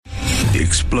The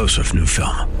explosive new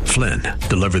film, Flynn,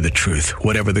 Deliver the Truth,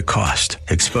 Whatever the Cost,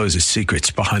 exposes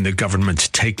secrets behind the government's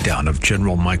takedown of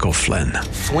General Michael Flynn.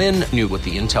 Flynn knew what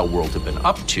the intel world had been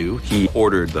up to. He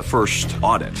ordered the first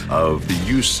audit of the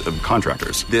use of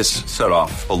contractors. This set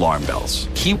off alarm bells.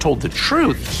 He told the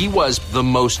truth. He was the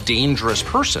most dangerous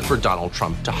person for Donald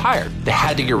Trump to hire. They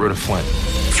had to get rid of Flynn.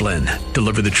 Flynn,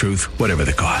 Deliver the Truth, Whatever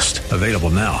the Cost. Available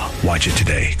now. Watch it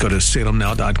today. Go to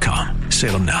salemnow.com.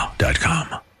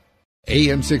 salemnow.com.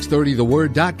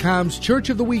 AM630TheWord.com's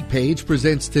Church of the Week page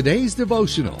presents today's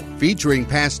devotional featuring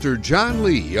Pastor John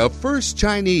Lee of First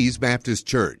Chinese Baptist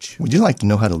Church. Would you like to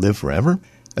know how to live forever?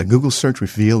 A Google search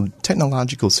revealed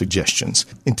technological suggestions.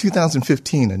 In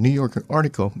 2015, a New Yorker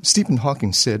article, Stephen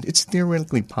Hawking said it's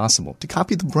theoretically possible to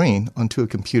copy the brain onto a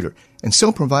computer and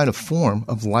so provide a form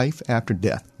of life after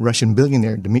death. Russian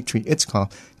billionaire Dmitry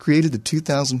Itskov created the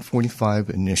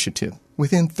 2045 initiative.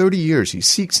 Within 30 years, he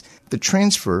seeks the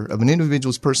transfer of an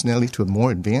individual's personality to a more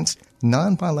advanced,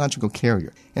 non-biological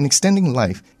carrier and extending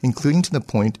life, including to the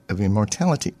point of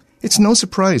immortality. It's no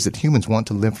surprise that humans want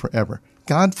to live forever.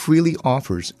 God freely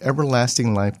offers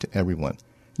everlasting life to everyone.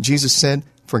 Jesus said,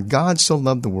 "For God so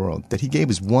loved the world that he gave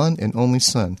his one and only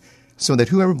Son, so that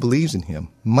whoever believes in him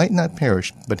might not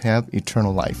perish but have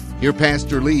eternal life." Hear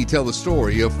Pastor Lee tell the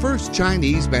story of First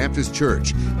Chinese Baptist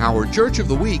Church, our Church of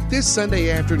the Week, this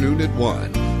Sunday afternoon at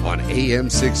 1 on AM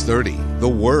 630, The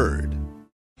Word.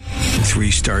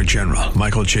 Three-star General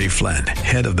Michael J. Flynn,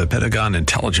 head of the Pentagon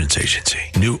Intelligence Agency,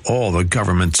 knew all the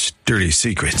government's dirty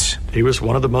secrets. He was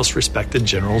one of the most respected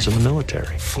generals in the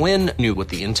military. Flynn knew what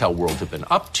the intel world had been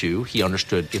up to. He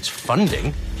understood its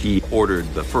funding. He ordered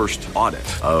the first audit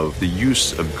of the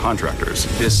use of contractors.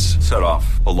 This set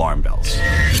off alarm bells.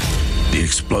 The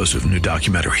explosive new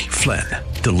documentary, Flynn,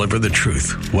 Deliver the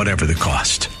Truth, Whatever the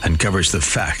Cost, uncovers the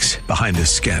facts behind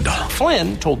this scandal.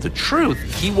 Flynn told the truth.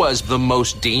 He was the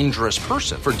most dangerous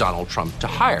person for Donald Trump to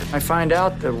hire. I find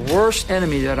out the worst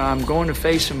enemy that I'm going to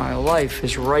face in my life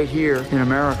is right here in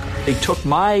America. They took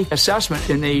my assessment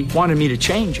and they wanted me to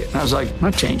change it. And I was like, I'm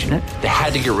not changing it. They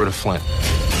had to get rid of Flynn.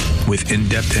 With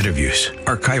in-depth interviews,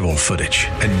 archival footage,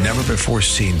 and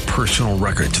never-before-seen personal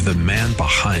records of the man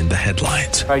behind the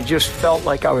headlines. I just felt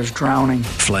like I was drowning.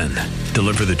 Flynn,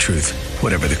 Deliver the Truth,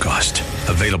 Whatever the Cost.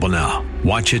 Available now.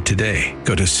 Watch it today.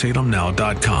 Go to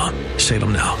salemnow.com.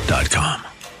 salemnow.com.